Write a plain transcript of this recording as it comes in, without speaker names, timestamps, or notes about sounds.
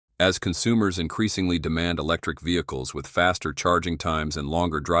As consumers increasingly demand electric vehicles with faster charging times and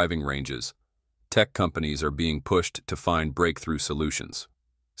longer driving ranges, tech companies are being pushed to find breakthrough solutions.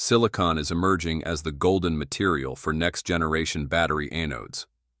 Silicon is emerging as the golden material for next-generation battery anodes.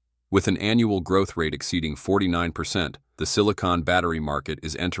 With an annual growth rate exceeding 49%, the silicon battery market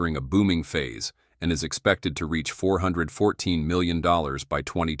is entering a booming phase and is expected to reach $414 million by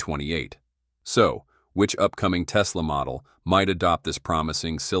 2028. So, which upcoming Tesla model might adopt this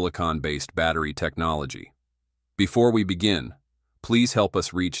promising silicon-based battery technology? Before we begin, please help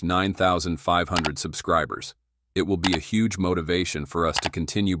us reach 9,500 subscribers. It will be a huge motivation for us to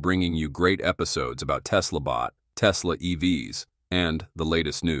continue bringing you great episodes about TeslaBot, Tesla EVs, and the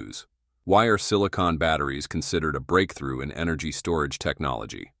latest news. Why are silicon batteries considered a breakthrough in energy storage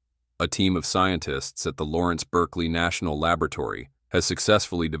technology? A team of scientists at the Lawrence Berkeley National Laboratory has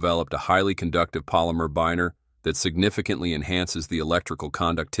successfully developed a highly conductive polymer binder that significantly enhances the electrical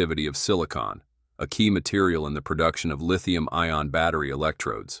conductivity of silicon, a key material in the production of lithium-ion battery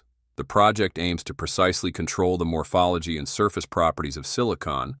electrodes. The project aims to precisely control the morphology and surface properties of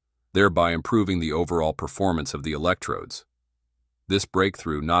silicon, thereby improving the overall performance of the electrodes. This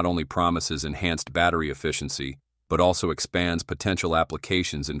breakthrough not only promises enhanced battery efficiency, but also expands potential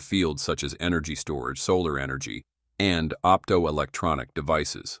applications in fields such as energy storage, solar energy, and optoelectronic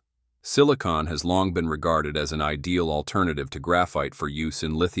devices. Silicon has long been regarded as an ideal alternative to graphite for use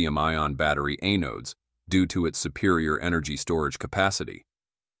in lithium-ion battery anodes due to its superior energy storage capacity.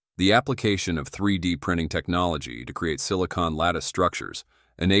 The application of 3D printing technology to create silicon lattice structures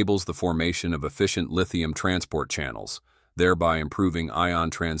enables the formation of efficient lithium transport channels, thereby improving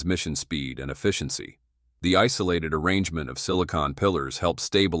ion transmission speed and efficiency. The isolated arrangement of silicon pillars helps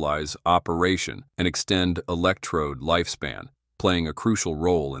stabilize operation and extend electrode lifespan, playing a crucial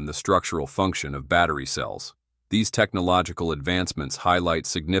role in the structural function of battery cells. These technological advancements highlight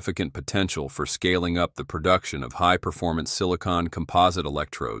significant potential for scaling up the production of high-performance silicon composite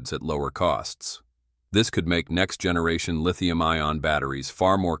electrodes at lower costs. This could make next-generation lithium-ion batteries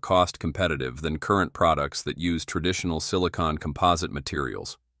far more cost-competitive than current products that use traditional silicon composite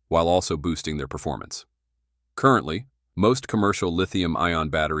materials, while also boosting their performance. Currently, most commercial lithium-ion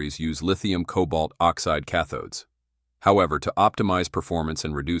batteries use lithium cobalt oxide cathodes. However, to optimize performance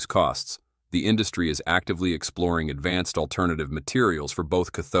and reduce costs, the industry is actively exploring advanced alternative materials for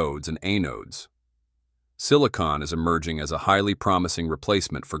both cathodes and anodes. Silicon is emerging as a highly promising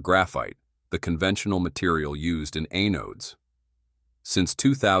replacement for graphite, the conventional material used in anodes. Since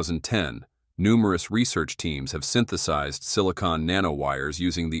 2010, numerous research teams have synthesized silicon nanowires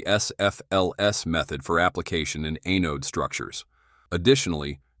using the SFLS method for application in anode structures.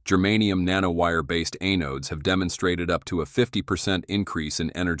 Additionally, germanium nanowire-based anodes have demonstrated up to a 50% increase in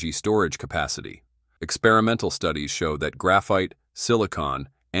energy storage capacity. Experimental studies show that graphite, silicon,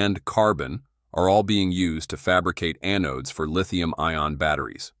 and carbon are all being used to fabricate anodes for lithium-ion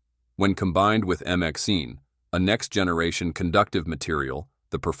batteries. When combined with MXene, a next-generation conductive material,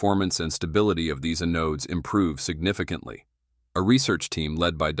 the performance and stability of these anodes improve significantly. A research team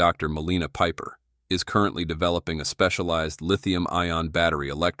led by Dr. Melina Piper is currently developing a specialized lithium-ion battery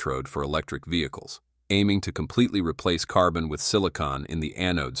electrode for electric vehicles, aiming to completely replace carbon with silicon in the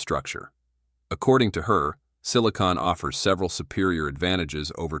anode structure. According to her, silicon offers several superior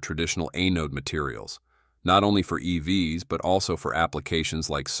advantages over traditional anode materials, not only for EVs but also for applications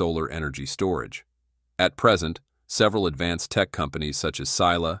like solar energy storage. At present, several advanced tech companies such as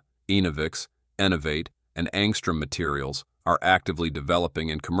Sila, Enovix, Enovate, and Angstrom Materials are actively developing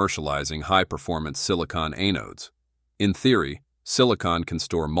and commercializing high-performance silicon anodes. In theory, silicon can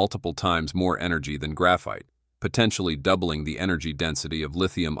store multiple times more energy than graphite, potentially doubling the energy density of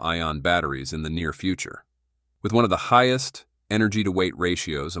lithium-ion batteries in the near future. With one of the highest energy-to-weight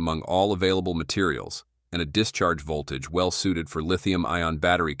ratios among all available materials and a discharge voltage well-suited for lithium-ion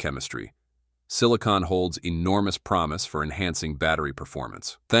battery chemistry, silicon holds enormous promise for enhancing battery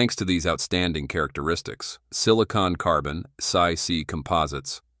performance. Thanks to these outstanding characteristics, silicon-carbon Si-C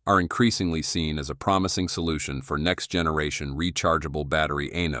composites are increasingly seen as a promising solution for next-generation rechargeable battery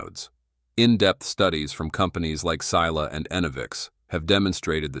anodes. In-depth studies from companies like Sila and Enovix have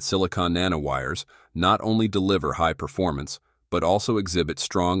demonstrated that silicon nanowires not only deliver high performance, but also exhibit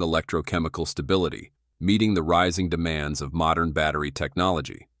strong electrochemical stability, meeting the rising demands of modern battery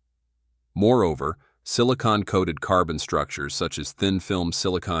technology. Moreover, silicon-coated carbon structures such as thin-film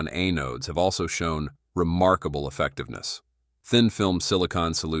silicon anodes have also shown remarkable effectiveness. Thin-film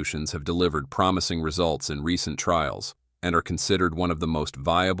silicon solutions have delivered promising results in recent trials and are considered one of the most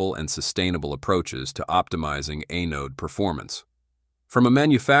viable and sustainable approaches to optimizing anode performance. From a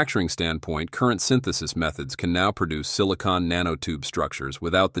manufacturing standpoint, current synthesis methods can now produce silicon nanotube structures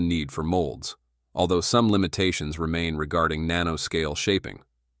without the need for molds, although some limitations remain regarding nanoscale shaping.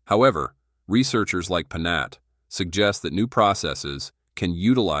 However, researchers like Panat suggest that new processes can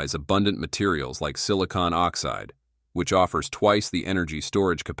utilize abundant materials like silicon oxide, which offers twice the energy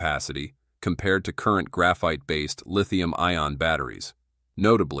storage capacity compared to current graphite-based lithium-ion batteries.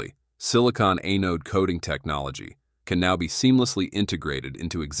 Notably, silicon anode coating technology can now be seamlessly integrated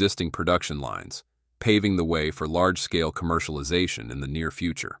into existing production lines, paving the way for large-scale commercialization in the near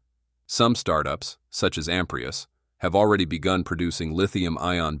future. Some startups, such as Amprius, have already begun producing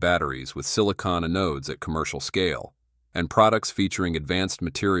lithium-ion batteries with silicon anodes at commercial scale, and products featuring advanced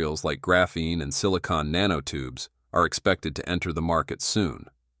materials like graphene and silicon nanotubes are expected to enter the market soon.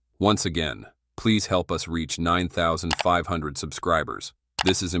 Once again, please help us reach 9,500 subscribers.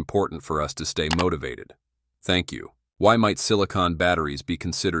 This is important for us to stay motivated. Thank you. Why might silicon batteries be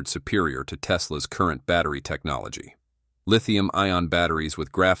considered superior to Tesla's current battery technology? Lithium-ion batteries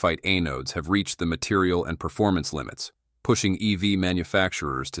with graphite anodes have reached the material and performance limits, pushing EV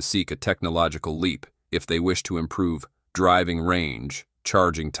manufacturers to seek a technological leap if they wish to improve driving range,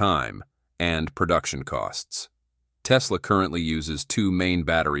 charging time, and production costs. Tesla currently uses two main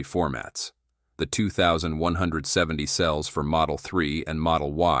battery formats: the 2,170 cells for Model 3 and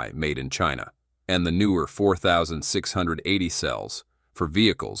Model Y made in China, and the newer 4,680 cells for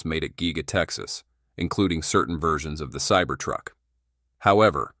vehicles made at Giga, Texas, including certain versions of the Cybertruck.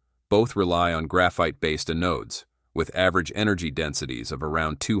 However, both rely on graphite-based anodes, with average energy densities of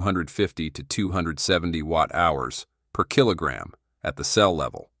around 250 to 270 watt-hours per kilogram at the cell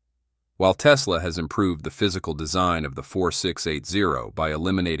level. While Tesla has improved the physical design of the 4680 by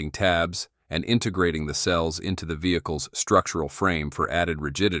eliminating tabs and integrating the cells into the vehicle's structural frame for added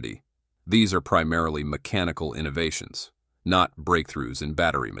rigidity, these are primarily mechanical innovations, not breakthroughs in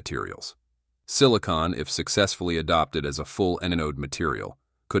battery materials. Silicon, if successfully adopted as a full anode material,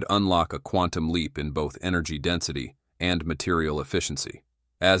 could unlock a quantum leap in both energy density and material efficiency.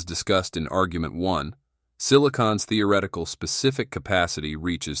 As discussed in Argument 1, silicon's theoretical specific capacity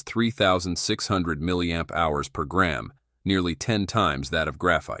reaches 3,600 mAh per gram, nearly 10 times that of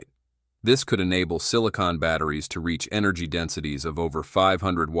graphite. This could enable silicon batteries to reach energy densities of over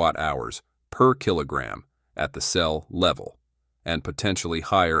 500 watt-hours per kilogram at the cell level, and potentially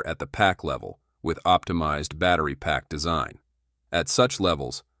higher at the pack level with optimized battery pack design. At such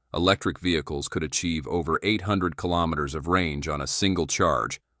levels, electric vehicles could achieve over 800 kilometers of range on a single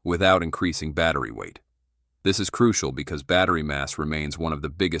charge without increasing battery weight. This is crucial because battery mass remains one of the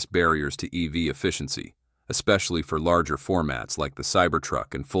biggest barriers to EV efficiency, especially for larger formats like the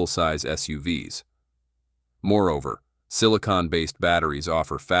Cybertruck and full-size SUVs. Moreover, silicon-based batteries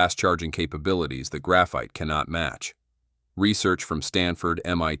offer fast-charging capabilities that graphite cannot match. Research from Stanford,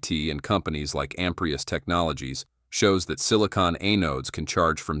 MIT, and companies like Amprius Technologies shows that silicon anodes can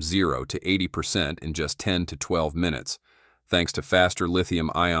charge from 0 to 80% in just 10 to 12 minutes, thanks to faster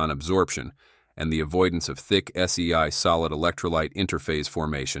lithium-ion absorption and the avoidance of thick SEI solid electrolyte interphase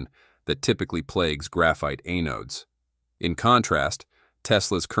formation that typically plagues graphite anodes. In contrast,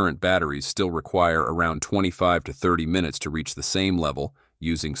 Tesla's current batteries still require around 25 to 30 minutes to reach the same level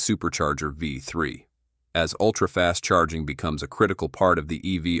using supercharger V3. As ultra-fast charging becomes a critical part of the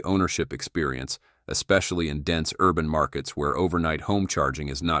EV ownership experience, especially in dense urban markets where overnight home charging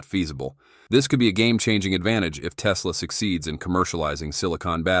is not feasible, this could be a game-changing advantage if Tesla succeeds in commercializing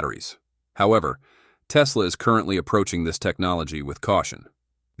silicon batteries. However, Tesla is currently approaching this technology with caution.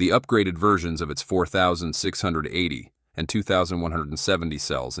 The upgraded versions of its 4,680 and 2,170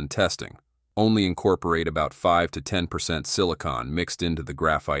 cells in testing only incorporate about 5 to 10% silicon mixed into the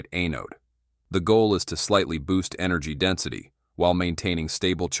graphite anode. The goal is to slightly boost energy density while maintaining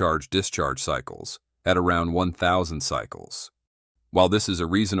stable charge-discharge cycles at around 1,000 cycles. While this is a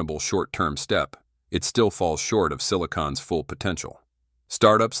reasonable short-term step, it still falls short of silicon's full potential.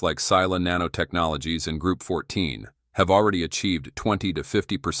 Startups like Sila Nanotechnologies and Group 14 have already achieved 20 to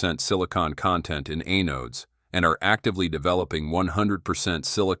 50% silicon content in anodes and are actively developing 100%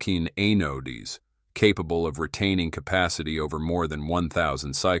 silicon anodes capable of retaining capacity over more than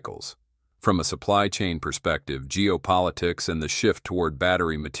 1,000 cycles. From a supply chain perspective, geopolitics and the shift toward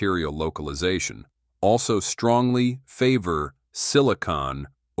battery material localization also strongly favor silicon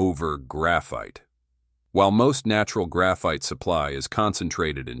over graphite. While most natural graphite supply is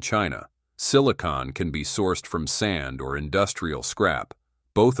concentrated in China, silicon can be sourced from sand or industrial scrap,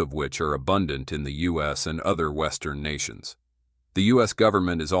 both of which are abundant in the U.S. and other Western nations. The U.S.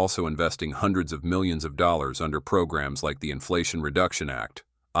 government is also investing hundreds of millions of dollars under programs like the Inflation Reduction Act,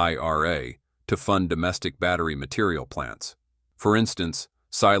 IRA, to fund domestic battery material plants. For instance,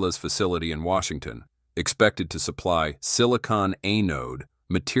 Sila's facility in Washington, expected to supply silicon anode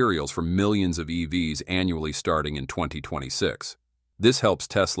materials for millions of EVs annually starting in 2026. This helps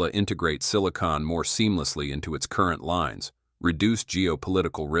Tesla integrate silicon more seamlessly into its current lines, reduce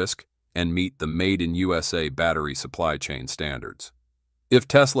geopolitical risk, and meet the Made in USA battery supply chain standards. If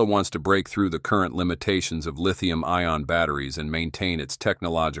Tesla wants to break through the current limitations of lithium-ion batteries and maintain its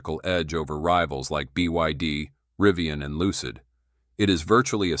technological edge over rivals like BYD, Rivian, and Lucid, it is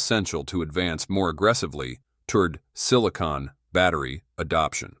virtually essential to advance more aggressively toward silicon battery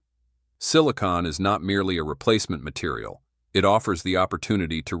adoption. Silicon is not merely a replacement material. It offers the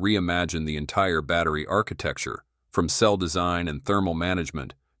opportunity to reimagine the entire battery architecture, from cell design and thermal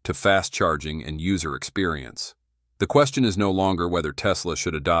management to fast charging and user experience. The question is no longer whether Tesla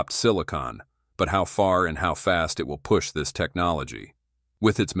should adopt silicon, but how far and how fast it will push this technology.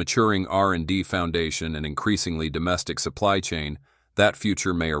 With its maturing R&D foundation and increasingly domestic supply chain, that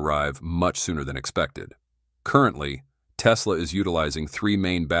future may arrive much sooner than expected. Currently, Tesla is utilizing three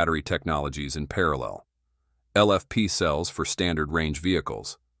main battery technologies in parallel: LFP cells for standard range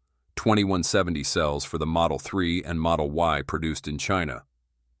vehicles, 2170 cells for the Model 3 and Model Y produced in China,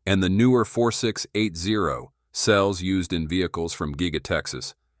 and the newer 4680 cells used in vehicles from Giga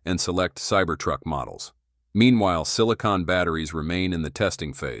Texas and select Cybertruck models. Meanwhile, silicon batteries remain in the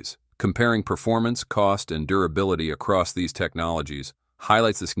testing phase. Comparing performance, cost, and durability across these technologies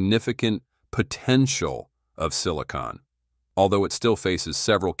highlights the significant potential of silicon, although it still faces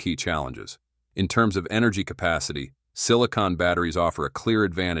several key challenges. In terms of energy capacity, silicon batteries offer a clear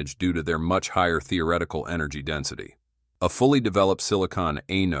advantage due to their much higher theoretical energy density. A fully developed silicon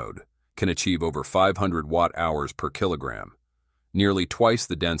anode can achieve over 500 watt-hours per kilogram, nearly twice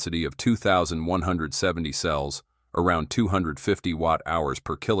the density of 2,170 cells, around 250 watt-hours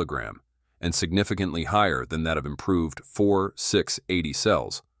per kilogram, and significantly higher than that of improved 4680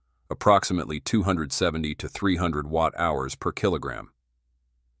 cells, approximately 270 to 300 watt-hours per kilogram.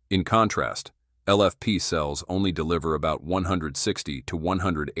 In contrast, LFP cells only deliver about 160 to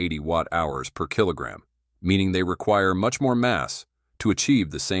 180 watt-hours per kilogram, meaning they require much more mass to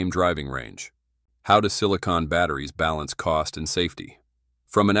achieve the same driving range. How do silicon batteries balance cost and safety?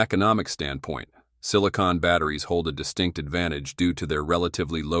 From an economic standpoint, silicon batteries hold a distinct advantage due to their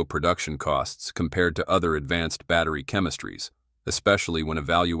relatively low production costs compared to other advanced battery chemistries, especially when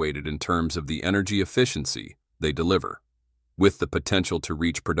evaluated in terms of the energy efficiency they deliver. With the potential to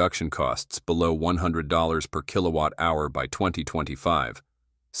reach production costs below $100 per kilowatt-hour by 2025,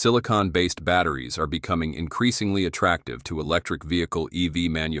 silicon-based batteries are becoming increasingly attractive to electric vehicle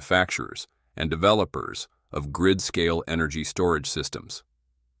EV manufacturers and developers of grid-scale energy storage systems.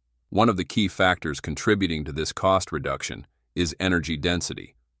 One of the key factors contributing to this cost reduction is energy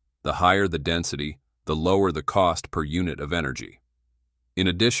density. The higher the density, the lower the cost per unit of energy. In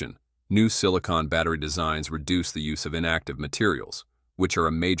addition, new silicon battery designs reduce the use of inactive materials, which are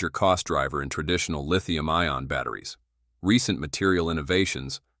a major cost driver in traditional lithium-ion batteries. Recent material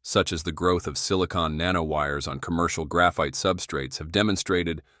innovations, such as the growth of silicon nanowires on commercial graphite substrates, have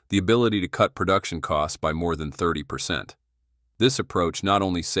demonstrated the ability to cut production costs by more than 30%. This approach not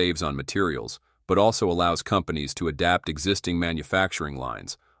only saves on materials, but also allows companies to adapt existing manufacturing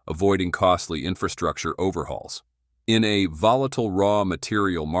lines, avoiding costly infrastructure overhauls. In a volatile raw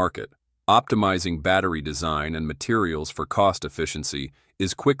material market, optimizing battery design and materials for cost efficiency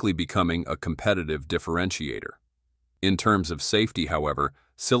is quickly becoming a competitive differentiator. In terms of safety, however,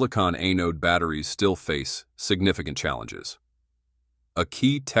 silicon anode batteries still face significant challenges. A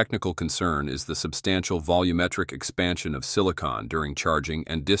key technical concern is the substantial volumetric expansion of silicon during charging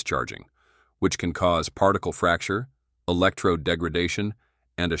and discharging, which can cause particle fracture, electrode degradation,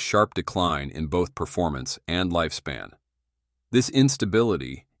 and a sharp decline in both performance and lifespan. This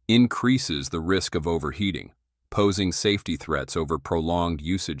instability increases the risk of overheating, posing safety threats over prolonged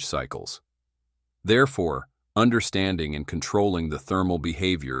usage cycles. Therefore, understanding and controlling the thermal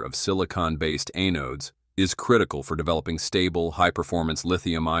behavior of silicon-based anodes is critical for developing stable, high-performance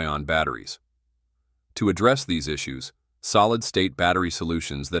lithium-ion batteries. To address these issues, solid-state battery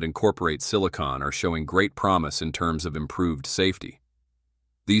solutions that incorporate silicon are showing great promise in terms of improved safety.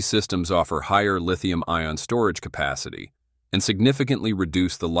 These systems offer higher lithium-ion storage capacity and significantly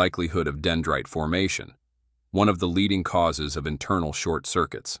reduce the likelihood of dendrite formation, one of the leading causes of internal short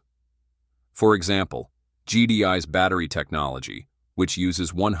circuits. For example, GDI's battery technology, which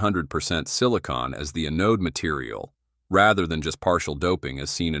uses 100% silicon as the anode material, rather than just partial doping as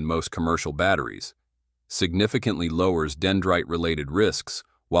seen in most commercial batteries, significantly lowers dendrite-related risks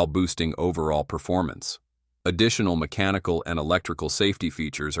while boosting overall performance. Additional mechanical and electrical safety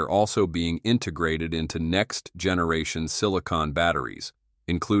features are also being integrated into next-generation silicon batteries,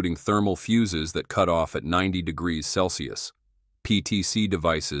 including thermal fuses that cut off at 90 degrees Celsius, PTC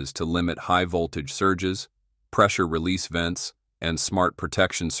devices to limit high-voltage surges, pressure release vents, and smart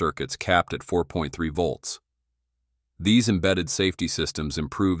protection circuits capped at 4.3 volts. These embedded safety systems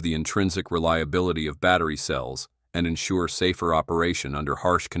improve the intrinsic reliability of battery cells and ensure safer operation under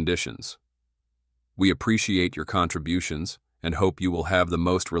harsh conditions. We appreciate your contributions and hope you will have the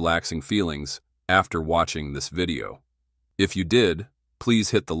most relaxing feelings after watching this video. If you did, please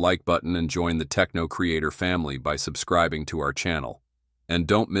hit the like button and join the Techno Creator family by subscribing to our channel. And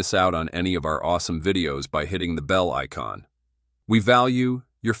don't miss out on any of our awesome videos by hitting the bell icon. We value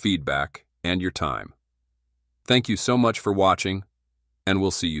your feedback and your time. Thank you so much for watching, and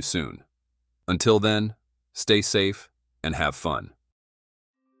we'll see you soon. Until then, stay safe and have fun.